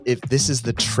if this is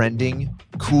the trending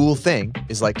cool thing,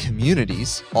 is like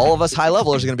communities, all of us high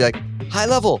levelers are going to be like, high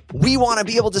level, we want to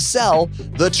be able to sell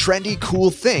the trendy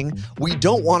cool thing. We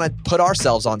don't want to put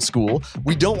ourselves on Skool.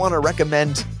 We don't want to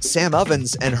recommend Sam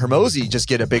Ovens and Hormozi just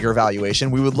get a bigger valuation.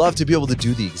 We would love to be able to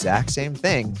do the exact same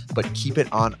thing, but keep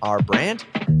it on our brand.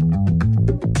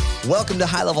 Welcome to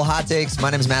High Level Hot Takes.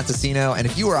 My name is Matt Sassino, and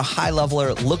if you are a high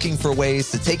leveler looking for ways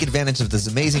to take advantage of this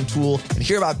amazing tool and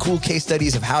hear about cool case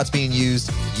studies of how it's being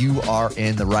used, you are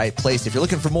in the right place. If you're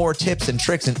looking for more tips and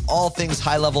tricks and all things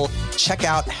high level, check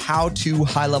out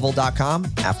howtohighlevel.com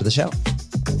after the show.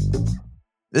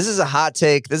 This is a hot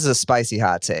take. This is a spicy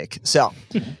hot take. So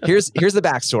here's the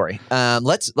backstory.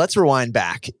 Let's rewind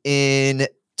back. In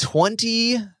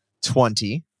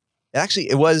 2020, actually,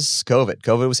 it was COVID.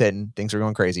 COVID was hitting. Things were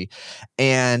going crazy.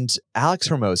 And Alex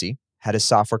Hormozi had a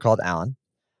software called Alan,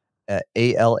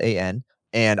 A-L-A-N.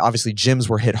 And obviously, gyms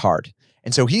were hit hard.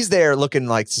 And so he's there looking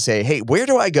like to say, hey, where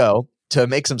do I go to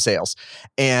make some sales?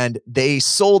 And they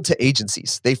sold to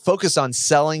agencies. They focused on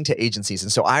selling to agencies.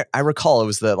 And so I recall it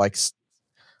was the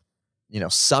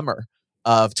summer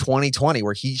of 2020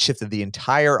 where he shifted the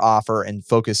entire offer and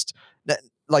focused.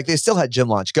 Like they still had Gym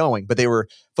Launch going, but they were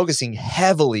focusing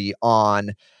heavily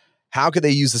on how could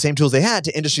they use the same tools they had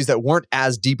to industries that weren't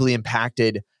as deeply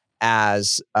impacted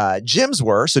as gyms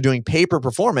were. So doing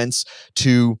pay-per-performance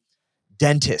to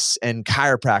dentists and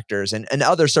chiropractors and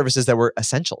other services that were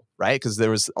essential, right? Because there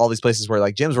was all these places where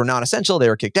like gyms were non-essential, they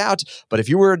were kicked out. But if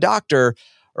you were a doctor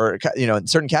or in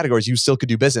certain categories, you still could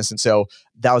do business. And so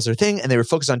that was their thing. And they were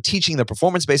focused on teaching the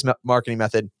performance-based marketing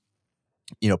method,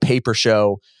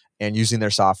 pay-per-show, and using their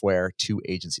software to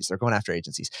agencies. They're going after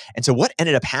agencies. And so what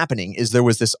ended up happening is there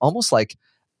was this almost like,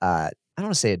 I don't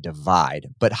want to say a divide,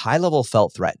 but high level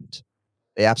felt threatened.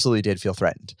 They absolutely did feel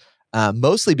threatened.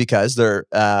 Mostly because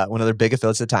one of their big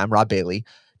affiliates at the time, Rob Bailey,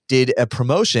 did a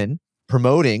promotion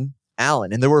promoting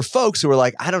Alan. And there were folks who were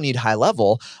like, I don't need high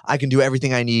level. I can do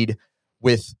everything I need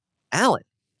with Alan.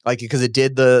 Like, because it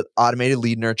did the automated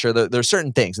lead nurture. There are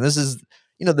certain things. And this is,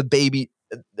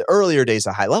 the earlier days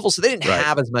of high level. So they didn't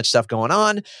have as much stuff going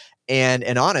on. And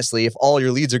honestly, if all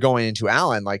your leads are going into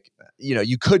Alan,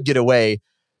 you could get away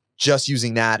just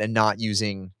using that and not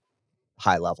using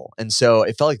high level. And so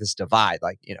it felt like this divide,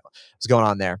 was going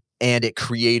on there. And it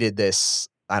created this,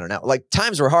 I don't know,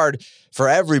 times were hard for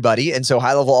everybody. And so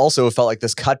high level also felt like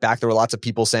this cutback. There were lots of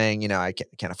people saying, I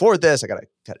can't afford this. I got to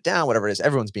cut it down, whatever it is.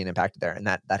 Everyone's being impacted there. And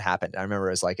that happened. I remember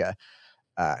it was like a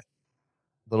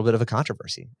little bit of a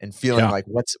controversy and feeling like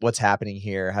what's happening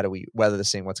here? How do we weather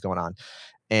this thing? What's going on?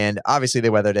 And obviously they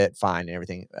weathered it fine and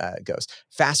everything goes.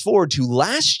 Fast forward to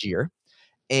last year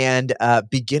and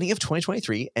beginning of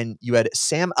 2023, and you had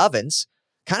Sam Ovens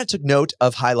kind of took note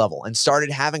of high level and started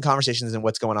having conversations and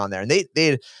what's going on there. And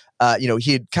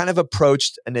he had kind of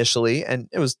approached initially and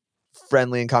it was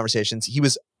friendly in conversations. He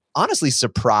was honestly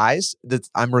surprised that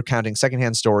I'm recounting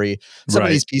secondhand story. Some of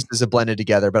these pieces have blended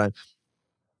together, but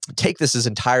take this as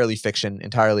entirely fiction,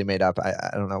 entirely made up.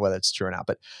 I don't know whether it's true or not,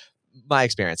 but my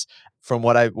experience from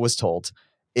what I was told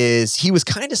is he was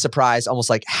kind of surprised, almost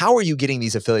like, how are you getting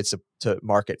these affiliates to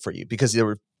market for you? Because there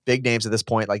were big names at this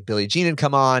point, like Billie Jean had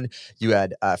come on. You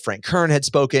had Frank Kern had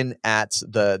spoken at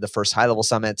the first high level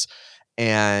summits.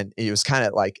 And it was kind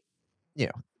of like,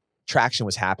 traction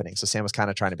was happening. So Sam was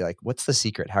kind of trying to be like, what's the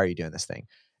secret? How are you doing this thing?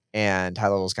 And high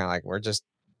level was kind of like,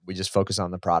 we just focus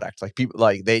on the product. Like people,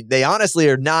 like they honestly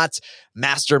are not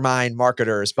mastermind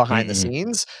marketers behind the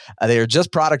scenes. They are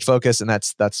just product focused, and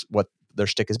that's what their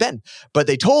shtick has been. But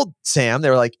they told Sam,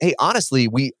 they were like, "Hey, honestly,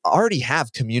 we already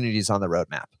have communities on the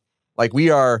roadmap. Like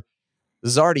this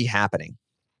is already happening.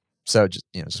 So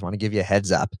just want to give you a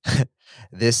heads up.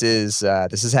 This is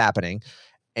happening,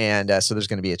 and so there's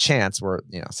going to be a chance where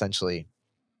essentially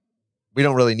we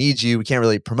don't really need you. We can't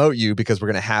really promote you because we're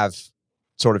going to have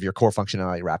sort of your core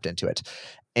functionality wrapped into it.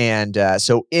 And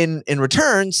so in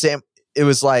return, Sam, it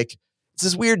was like, it's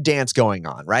this weird dance going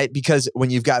on, right? Because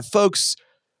when you've got folks,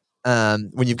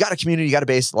 when you've got a community, you got a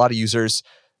base, a lot of users,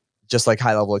 just like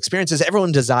high level experiences,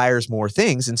 everyone desires more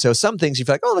things. And so some things you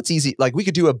feel like, oh, that's easy. Like we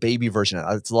could do a baby version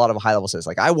of it. It's a lot of high level says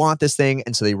like, I want this thing.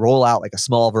 And so they roll out like a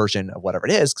small version of whatever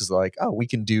it is. Cause they're like, oh, we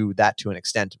can do that to an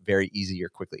extent very easy or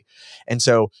quickly. And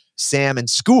so Sam and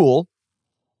Skool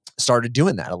started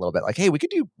doing that a little bit. Like, hey, we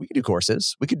could do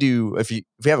courses. We could do, if you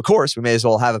have a course, we may as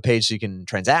well have a page so you can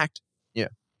transact,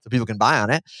 so people can buy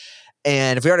on it.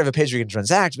 And if we already have a page where you can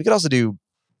transact, we could also do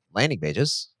landing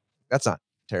pages. That's not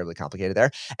terribly complicated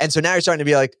there. And so now you're starting to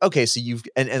be like, okay, so you've,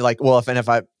 and like, well, if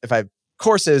I have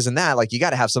courses and that, like you got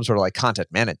to have some sort of like content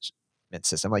management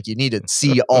system. Like you need to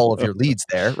see all of your leads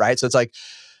there. Right. So it's like,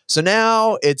 so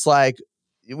now it's like,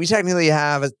 we technically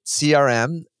have a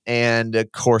CRM and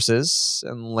courses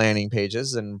and landing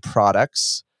pages and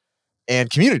products and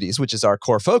communities, which is our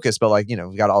core focus. But like,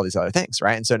 we got all these other things,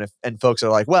 right? And so, and folks are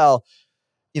like, well,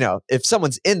 if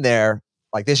someone's in there,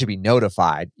 like they should be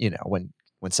notified,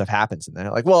 when stuff happens in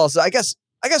there. Like, well, so I guess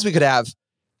we could have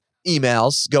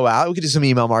emails go out. We could do some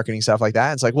email marketing stuff like that.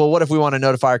 And it's like, well, what if we want to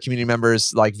notify our community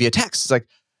members like via text? It's like,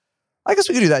 I guess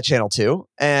we could do that channel too.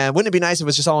 And wouldn't it be nice if it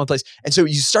was just all in place? And so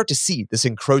you start to see this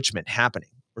encroachment happening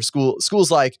where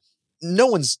school's like, no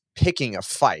one's picking a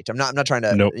fight. I'm not trying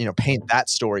to, Nope. Paint that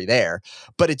story there,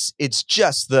 but it's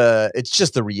just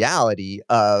the reality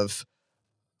of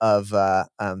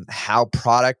how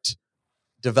product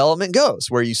development goes,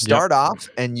 where you start off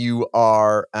and you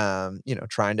are,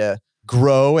 trying to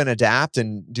grow and adapt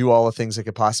and do all the things that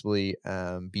could possibly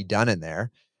be done in there.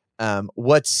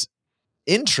 What's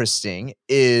interesting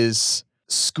is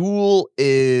Skool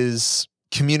is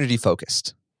community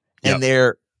focused, and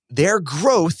their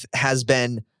growth has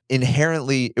been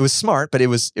inherently, it was smart, but it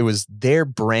was their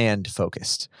brand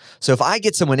focused. So if I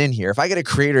get someone in here, if I get a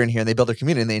creator in here and they build their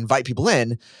community and they invite people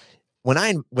in,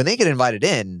 when they get invited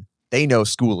in, they know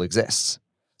Skool exists.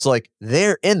 So like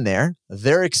they're in there,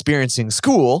 they're experiencing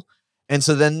Skool. And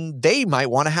so then they might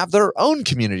want to have their own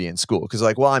community in Skool. Cause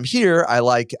like, well, I'm here. I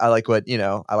like what,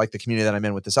 I like the community that I'm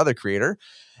in with this other creator.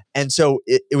 And so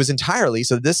it was entirely,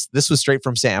 so this was straight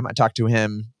from Sam. I talked to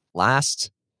him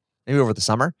maybe over the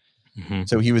summer. Mm-hmm.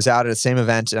 So he was out at the same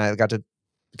event and I got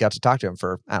to talk to him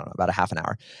for, I don't know, about a half an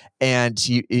hour. And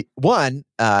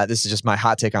this is just my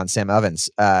hot take on Sam Evans,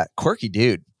 quirky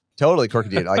dude. Totally quirky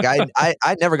dude. Like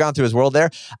I'd never gone through his world there.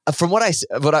 From what I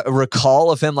recall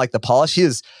of him, like the polish, he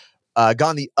has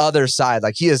gone the other side.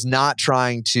 Like he is not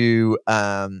trying to,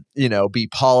 be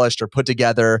polished or put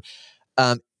together.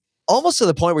 Almost to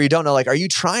the point where you don't know, like, are you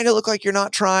trying to look like you're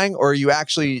not trying, or are you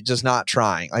actually just not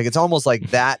trying? Like it's almost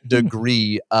like that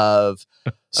degree of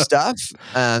stuff.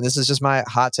 This is just my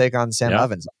hot take on Sam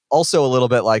Evans. Also a little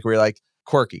bit like we're like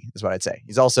quirky is what I'd say.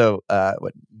 He's also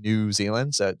New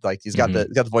Zealand, so like he's got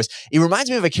the voice. He reminds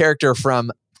me of a character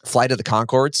from Flight of the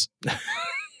Conchords.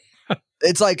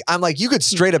 It's like I'm like, you could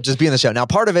straight up just be in the show. Now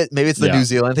part of it, maybe it's the New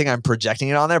Zealand thing, I'm projecting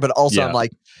it on there, but also I'm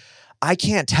like, I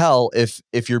can't tell if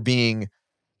you're being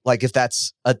like, if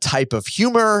that's a type of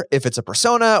humor, if it's a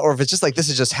persona, or if it's just like, this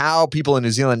is just how people in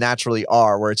New Zealand naturally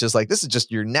are, where it's just like, this is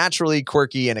just, you're naturally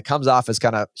quirky and it comes off as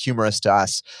kind of humorous to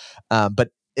us. But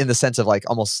in the sense of like,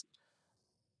 almost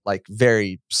like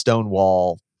very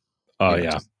Stonewall. Oh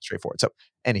yeah. Straightforward. So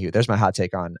anywho, there's my hot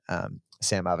take on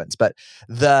Sam Evans. But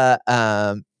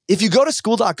if you go to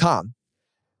skool.com,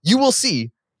 you will see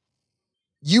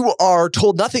you are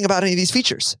told nothing about any of these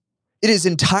features. It is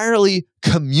entirely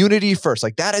community first.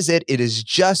 Like that is it. It is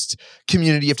just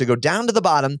community. You have to go down to the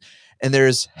bottom and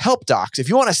there's help docs. If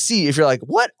you want to see, if you're like,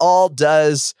 what all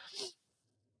does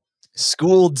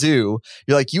Skool do?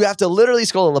 You're like, you have to literally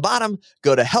scroll to the bottom,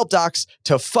 go to help docs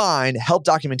to find help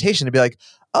documentation to be like,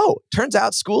 oh, turns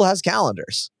out Skool has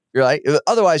calendars. You're like,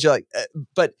 otherwise you're like,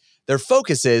 but their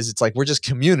focus is, it's like, we're just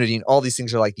community and all these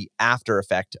things are like the after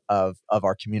effect of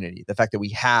our community. The fact that we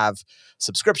have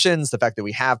subscriptions, the fact that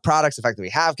we have products, the fact that we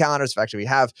have calendars, the fact that we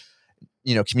have,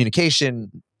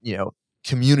 communication,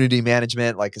 community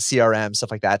management, like a CRM,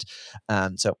 stuff like that.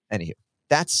 So anywho,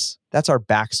 that's our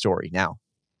backstory. Now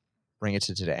bring it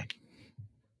to today.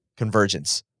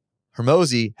 Convergence.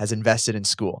 Hormozi has invested in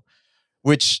Skool,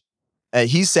 which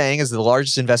he's saying is the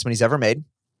largest investment he's ever made.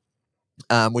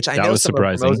 Which I know some of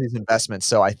Hormozi's investments.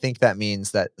 So I think that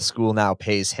means that Skool now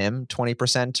pays him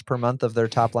 20% per month of their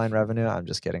top line revenue. I'm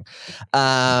just kidding.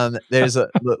 There's a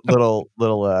little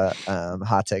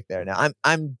hot take there. Now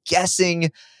I'm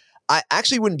guessing. I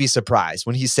actually wouldn't be surprised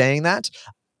when he's saying that.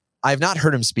 I've not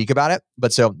heard him speak about it,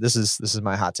 but so this is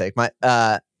my hot take.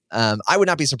 I would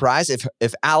not be surprised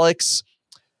if Alex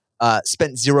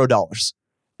spent $0.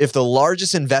 If the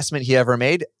largest investment he ever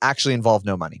made actually involved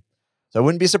no money. So I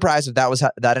wouldn't be surprised if that was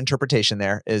that interpretation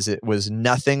there is it was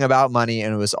nothing about money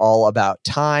and it was all about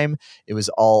time. It was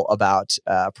all about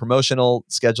promotional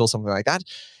schedule, something like that.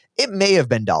 It may have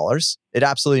been dollars. It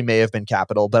absolutely may have been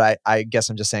capital, but I guess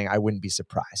I'm just saying I wouldn't be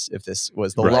surprised if this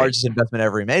was the largest investment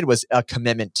ever he made was a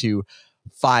commitment to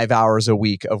 5 hours a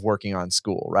week of working on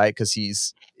Skool, right? Because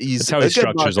he's that's how he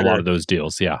structures a lot of those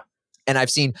deals. Yeah. And I've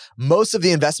seen most of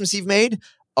the investments he's made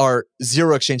are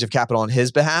zero exchange of capital on his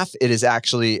behalf. It is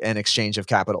actually an exchange of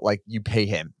capital. Like you pay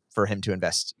him for him to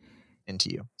invest into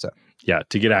you. So yeah,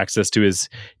 to get access to his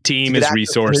team, his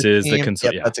resources,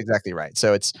 the that's exactly right.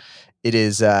 So it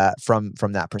is from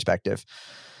that perspective.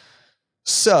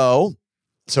 So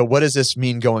what does this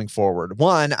mean going forward?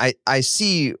 One, I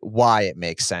see why it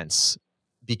makes sense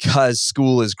because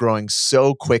Skool is growing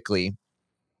so quickly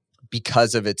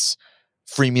because of its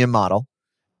freemium model,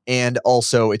 and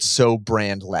also it's so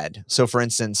brand led. So for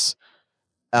instance,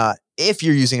 if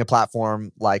you're using a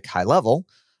platform like High Level,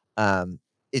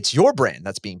 it's your brand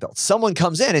that's being built. Someone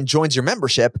comes in and joins your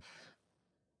membership,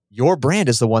 your brand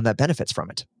is the one that benefits from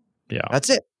it. Yeah. That's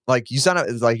it. Like you sign up,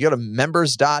 like you go to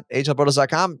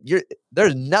members.hlphotos.com.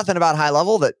 There's nothing about High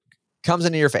Level that comes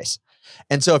into your face.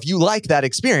 And so if you like that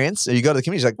experience, and you go to the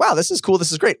community, like, wow, this is cool.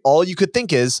 This is great. All you could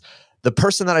think is the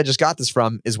person that I just got this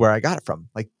from is where I got it from.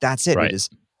 Like that's it. Right. It is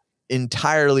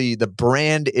entirely, the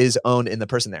brand is owned in the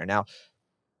person there. Now,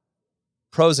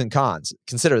 pros and cons.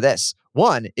 Consider this.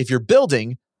 One, if you're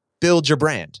building, build your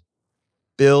brand.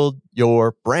 Build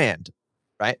your brand,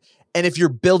 right? And if you're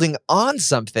building on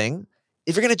something,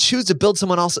 if you're going to choose to build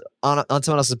someone else on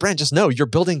someone else's brand, just know you're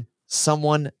building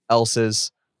someone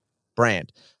else's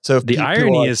brand. So if the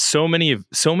irony is so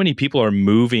many people are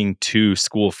moving to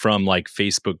Skool from like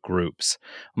Facebook groups.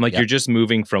 I'm like, you're just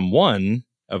moving from one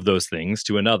of those things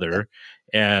to another.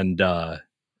 And,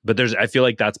 but I feel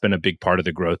like that's been a big part of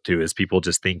the growth too, is people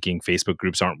just thinking Facebook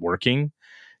groups aren't working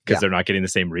because they're not getting the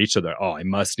same reach. So I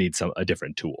must need a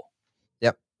different tool.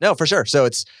 Yep. No, for sure. So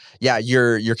it's,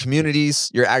 your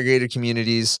communities, your aggregated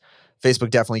communities,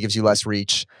 Facebook definitely gives you less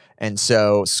reach. And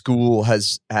so Skool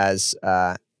has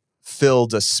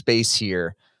filled a space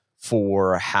here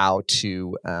for how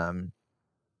to,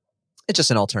 it's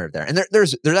just an alternative there. And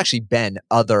there's actually been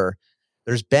other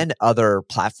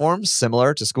platforms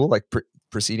similar to Skool, like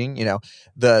preceding,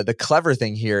 the clever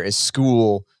thing here is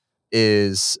Skool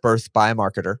is birthed by a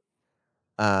marketer,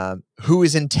 who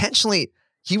is intentionally,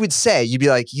 he would say, you'd be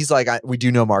like, we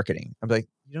do no marketing. I'm like,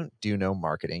 you don't do no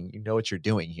marketing. You know what you're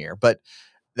doing here. But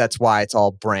that's why it's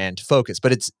all brand focused.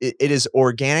 But it is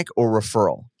organic or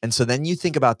referral. And so then you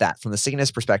think about that from the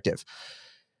Cygnus perspective.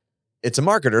 It's a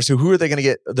marketer. So who are they going to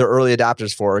get their early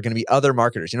adopters for? Are going to be other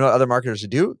marketers. You know what other marketers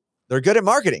do? They're good at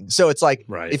marketing. So it's like,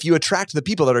 if you attract the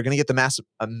people that are going to get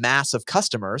a mass of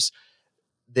customers,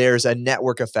 there's a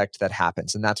network effect that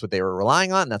happens. And that's what they were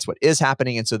relying on. And that's what is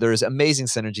happening. And so there's amazing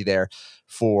synergy there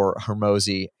for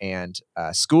Hormozi and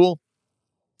Skool.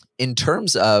 In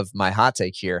terms of my hot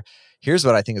take here, here's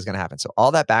what I think is going to happen. So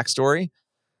all that backstory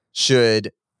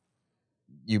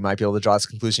you might be able to draw this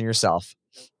conclusion yourself.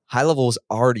 High Level is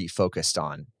already focused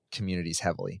on communities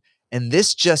heavily. And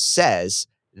this just says,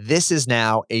 this is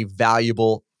now a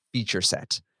valuable feature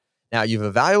set. Now you have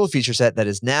a valuable feature set that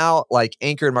is now like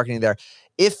anchored marketing there.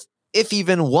 If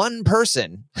even one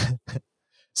person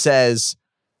says,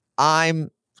 I'm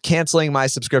canceling my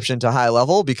subscription to High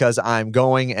Level because I'm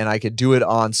going and I could do it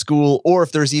on Skool, or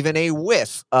if there's even a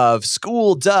whiff of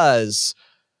Skool does,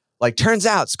 like turns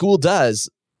out Skool does,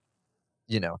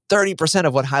 30%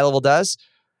 of what High Level does,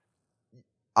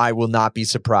 I will not be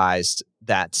surprised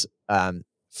that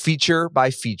feature by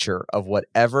feature of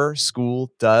whatever Skool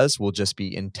does will just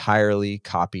be entirely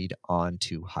copied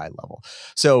onto High Level.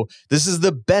 So this is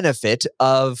the benefit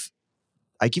of,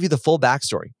 I give you the full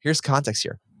backstory. Here's context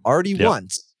here. Already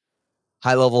once,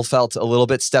 High Level felt a little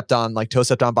bit toe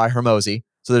stepped on by Hormozi.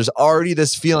 So there's already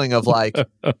this feeling of like,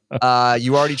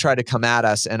 you already tried to come at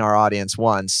us and our audience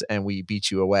once and we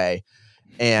beat you away.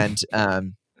 And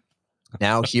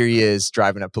now here he is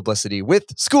driving up publicity with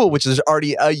Skool, which is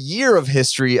already a year of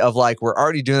history of like, we're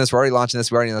already doing this, we're already launching this,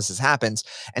 we already know this happens.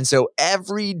 And so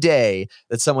every day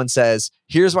that someone says,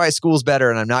 here's why Skool's better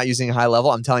and I'm not using High Level,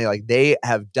 I'm telling you, like, they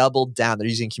have doubled down. They're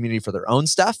using community for their own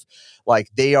stuff. Like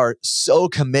they are so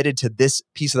committed to this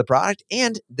piece of the product.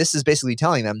 And this is basically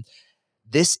telling them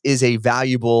this is a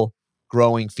valuable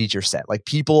growing feature set. Like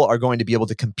people are going to be able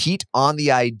to compete on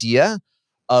the idea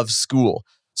of Skool.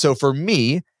 So for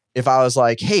me, if I was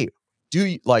like, hey, do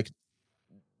you like,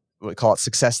 we call it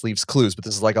success leaves clues, but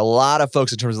this is like a lot of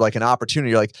folks in terms of like an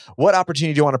opportunity. You're like, what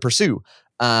opportunity do you want to pursue?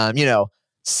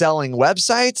 Selling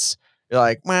websites. You're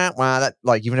like, wow, that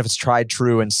like, even if it's tried,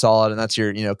 true, and solid, and that's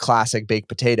your, classic baked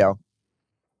potato.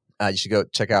 You should go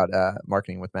check out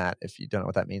Marketing with Matt if you don't know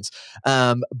what that means.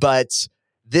 But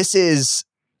if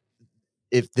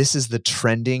this is the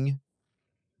trending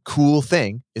cool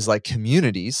thing, is like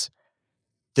communities,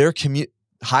 their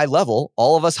High Level,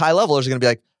 all of us High Levelers are going to be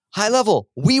like, High Level,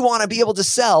 we want to be able to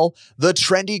sell the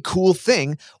trendy, cool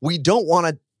thing. We don't want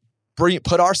to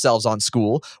put ourselves on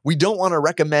Skool. We don't want to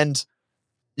recommend,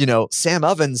 Sam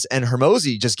Ovens and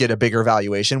Hormozi just get a bigger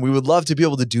valuation. We would love to be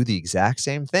able to do the exact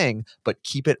same thing, but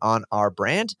keep it on our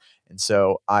brand. And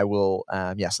so I will,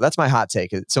 so that's my hot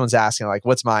take. Someone's asking like,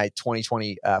 what's my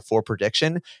 2024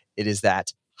 prediction? It is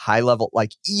that High Level,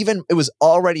 like even it was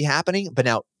already happening, but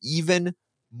now even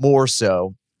more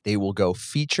so They will go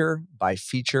feature by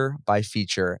feature by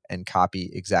feature and copy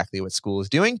exactly what Skool is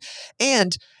doing.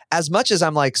 And as much as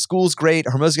I'm like, Skool's great,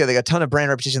 Hormozi, they got a ton of brand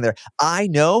reputation there, I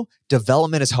know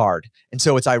development is hard. And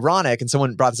so it's ironic, and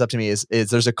someone brought this up to me, is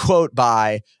there's a quote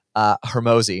by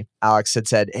Hormozi. Alex had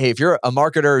said, hey, if you're a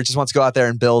marketer who just wants to go out there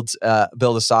and build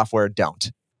a software,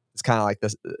 don't. It's kind of like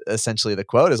this, essentially the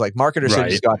quote is like, marketers should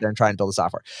just go out there and try and build a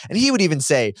software. And he would even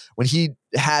say when he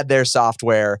had their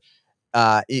software,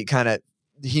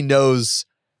 he knows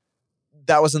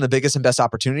that wasn't the biggest and best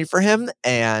opportunity for him.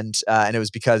 And it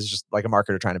was because just like a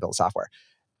marketer trying to build software.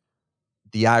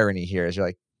 The irony here is you're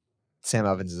like, Sam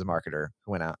Ovens is a marketer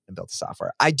who went out and built the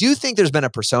software. I do think there's been a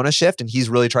persona shift, and he's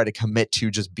really tried to commit to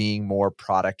just being more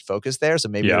product focused there. So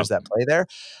maybe there's that play there.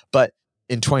 But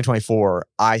in 2024,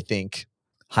 I think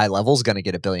High Level is going to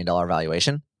get $1 billion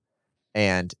valuation.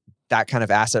 And that kind of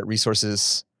asset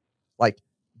resources, like,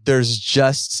 there's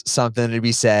just something to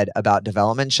be said about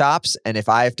development shops. And if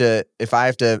I have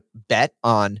to bet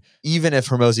on, even if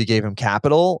Hormozi gave him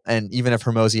capital, and even if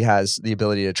Hormozi has the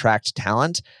ability to attract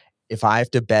talent, if I have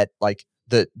to bet, like,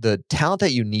 the talent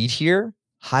that you need here,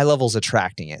 High Level's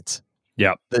attracting it.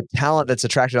 Yeah. The talent that's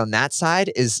attracted on that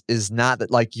side is not that,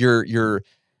 like, your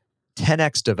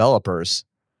 10x developers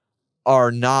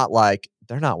are not like,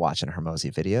 they're not watching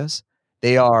Hormozi videos.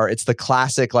 It's the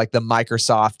classic, like, the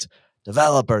Microsoft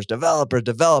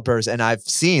developers. And I've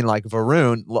seen, like,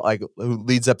 Varun, like, who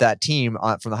leads up that team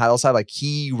from the High Level side, like,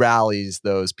 he rallies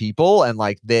those people. And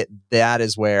like that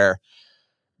is where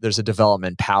there's a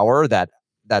development power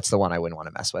that's the one I wouldn't want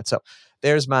to mess with. So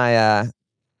there's my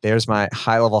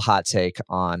High Level hot take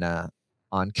on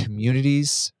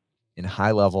communities in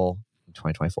High Level in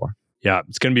 2024. Yeah,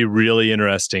 it's going to be really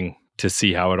interesting to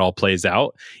see how it all plays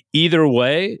out. Either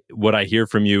way, what I hear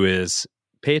from you is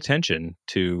pay attention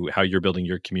to how you're building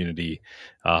your community,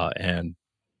 and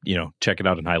check it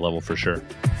out in High Level for sure.